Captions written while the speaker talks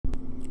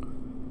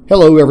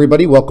Hello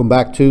everybody, welcome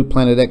back to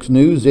Planet X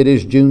News. It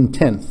is June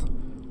 10th,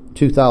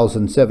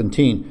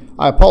 2017.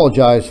 I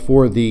apologize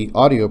for the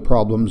audio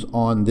problems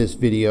on this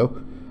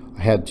video.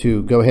 I had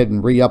to go ahead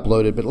and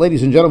re-upload it. But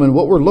ladies and gentlemen,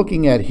 what we're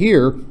looking at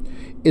here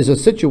is a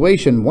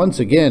situation, once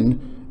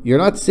again, you're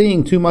not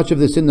seeing too much of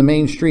this in the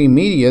mainstream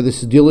media.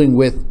 This is dealing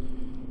with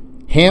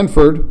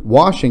Hanford,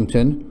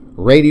 Washington.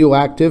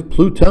 Radioactive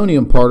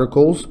plutonium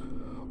particles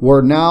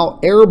were now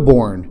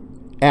airborne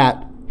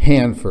at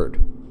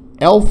Hanford.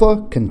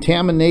 Alpha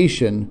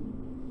contamination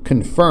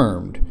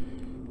confirmed.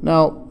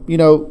 Now,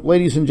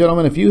 ladies and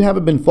gentlemen, if you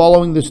haven't been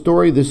following this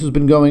story, this has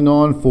been going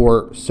on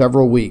for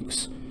several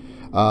weeks.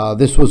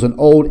 This was an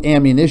old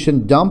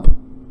ammunition dump.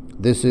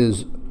 This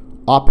is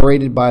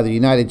operated by the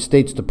United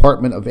States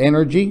Department of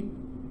Energy,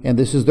 and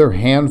this is their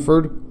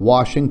Hanford,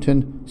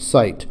 Washington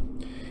site.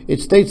 It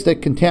states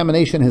that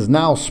contamination has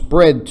now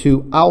spread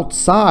to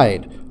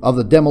outside of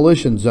the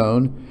demolition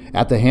zone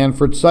at the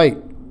Hanford site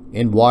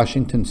in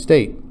Washington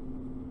state.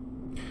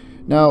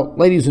 Now,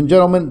 ladies and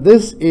gentlemen,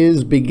 this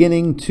is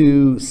beginning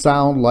to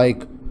sound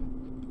like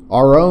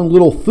our own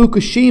little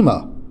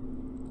Fukushima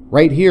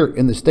right here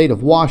in the state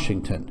of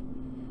Washington.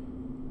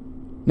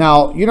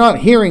 Now, you're not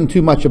hearing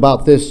too much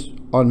about this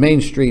on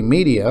mainstream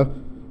media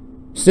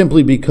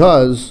simply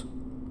because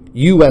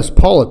U.S.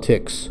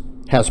 politics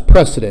has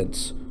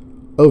precedence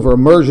over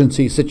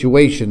emergency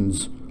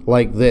situations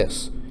like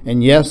this.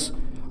 And yes,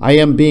 I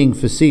am being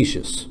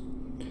facetious.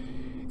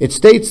 It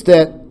states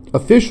that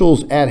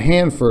officials at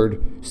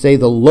Hanford say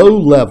the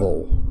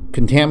low-level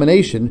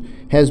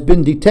contamination has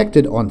been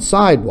detected on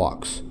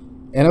sidewalks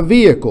and a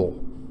vehicle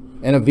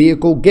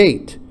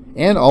gate,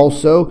 and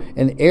also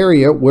an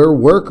area where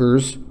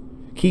workers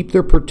keep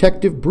their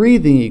protective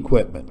breathing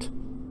equipment.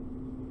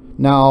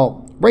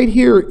 Now, right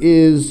here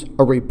is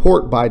a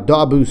report by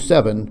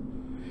Dabu7,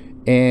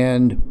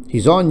 and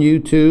he's on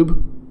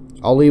YouTube.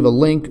 I'll leave a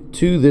link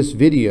to this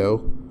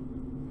video.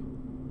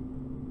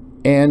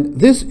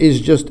 And this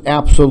is just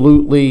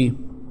absolutely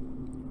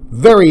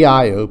very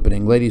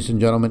eye-opening, ladies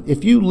and gentlemen.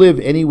 If you live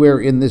anywhere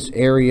in this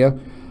area,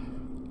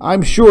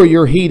 I'm sure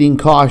you're heeding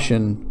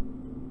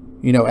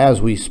caution,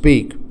 as we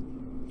speak.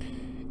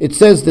 It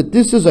says that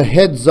this is a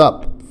heads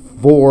up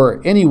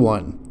for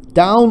anyone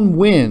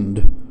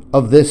downwind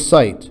of this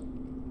site.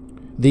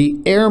 The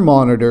air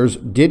monitors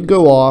did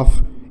go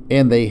off,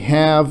 and they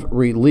have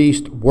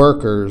released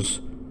workers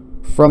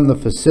from the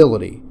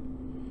facility.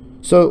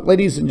 So,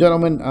 ladies and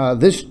gentlemen,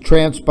 this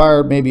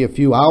transpired maybe a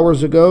few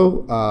hours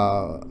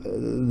ago.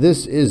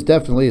 This is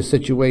definitely a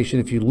situation.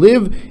 If you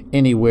live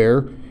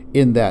anywhere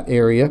in that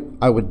area,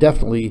 I would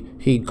definitely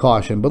heed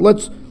caution. But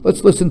let's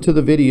listen to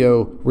the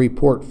video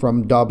report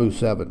from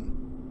Dabu7.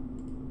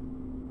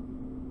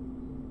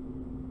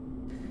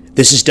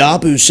 This is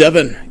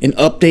Dabu7, an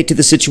update to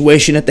the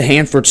situation at the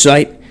Hanford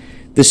site.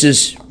 This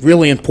is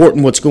really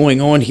important what's going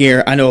on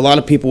here. I know a lot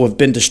of people have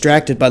been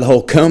distracted by the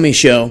whole Comey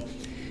show,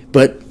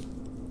 but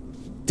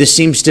this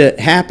seems to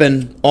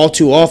happen all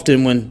too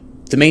often when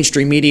the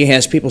mainstream media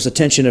has people's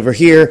attention over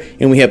here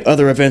and we have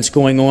other events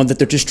going on that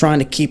they're just trying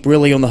to keep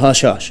really on the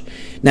hush-hush.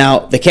 Now,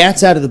 the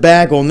cat's out of the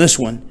bag on this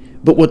one,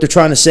 but what they're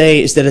trying to say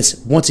is that it's,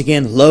 once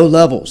again, low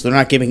levels. They're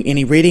not giving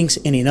any readings,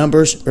 any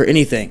numbers, or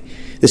anything.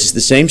 This is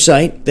the same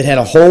site that had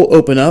a hole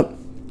open up,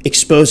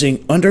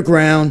 exposing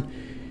underground,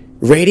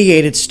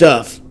 radiated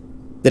stuff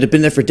that had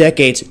been there for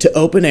decades to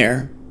open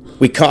air.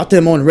 We caught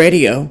them on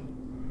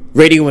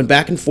radioing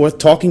back and forth,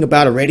 talking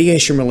about a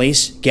radiation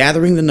release,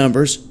 gathering the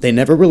numbers. They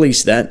never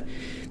released that.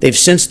 They've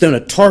since thrown a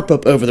tarp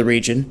up over the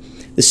region.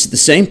 This is the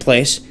same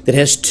place that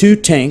has two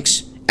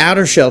tanks,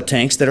 outer shell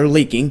tanks, that are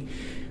leaking.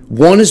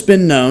 One has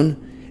been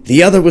known.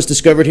 The other was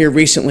discovered here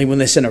recently when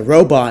they sent a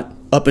robot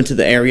up into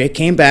the area,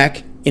 came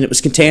back, and it was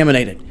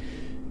contaminated.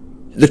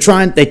 They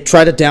try to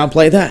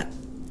downplay that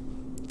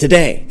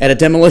today at a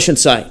demolition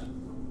site.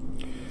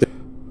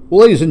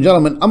 Well, ladies and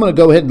gentlemen, I'm going to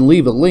go ahead and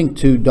leave a link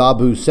to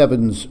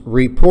Dabu7's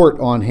report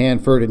on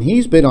Hanford, and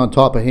he's been on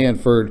top of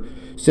Hanford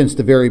since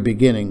the very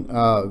beginning.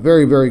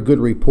 Very, very good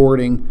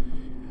reporting.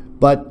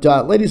 But,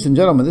 ladies and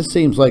gentlemen, this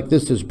seems like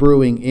this is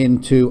brewing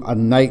into a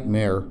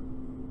nightmare.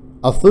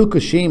 A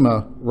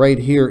Fukushima right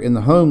here in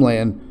the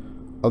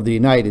homeland of the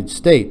United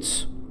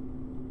States.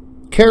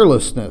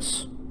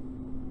 Carelessness.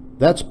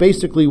 That's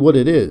basically what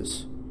it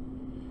is.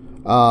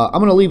 I'm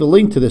going to leave a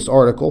link to this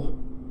article.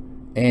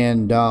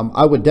 And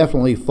I would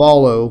definitely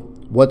follow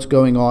what's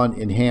going on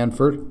in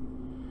Hanford.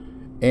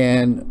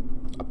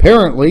 And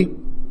apparently,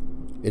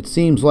 it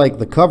seems like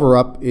the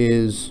cover-up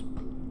is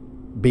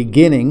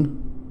beginning.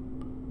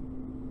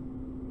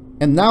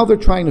 And now they're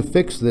trying to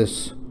fix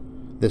this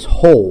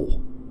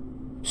hole.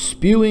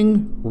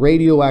 Spewing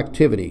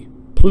radioactivity,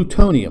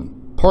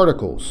 plutonium,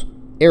 particles,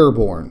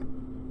 airborne.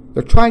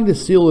 They're trying to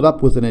seal it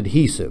up with an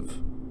adhesive.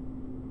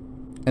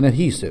 An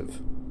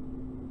adhesive.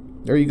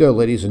 There you go,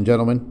 ladies and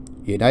gentlemen.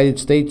 United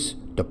States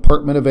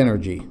Department of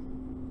Energy.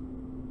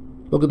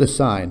 Look at the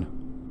sign.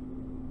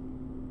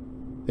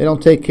 They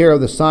don't take care of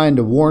the sign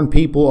to warn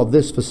people of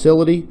this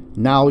facility.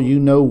 Now you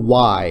know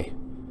why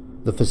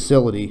the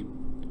facility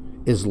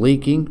is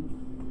leaking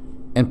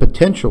and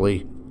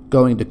potentially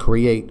going to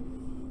create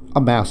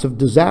a massive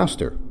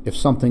disaster if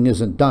something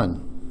isn't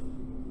done.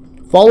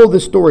 Follow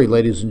this story,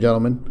 ladies and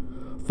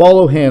gentlemen.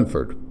 Follow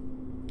Hanford.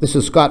 This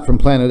is Scott from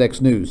Planet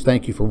X News.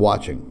 Thank you for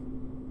watching.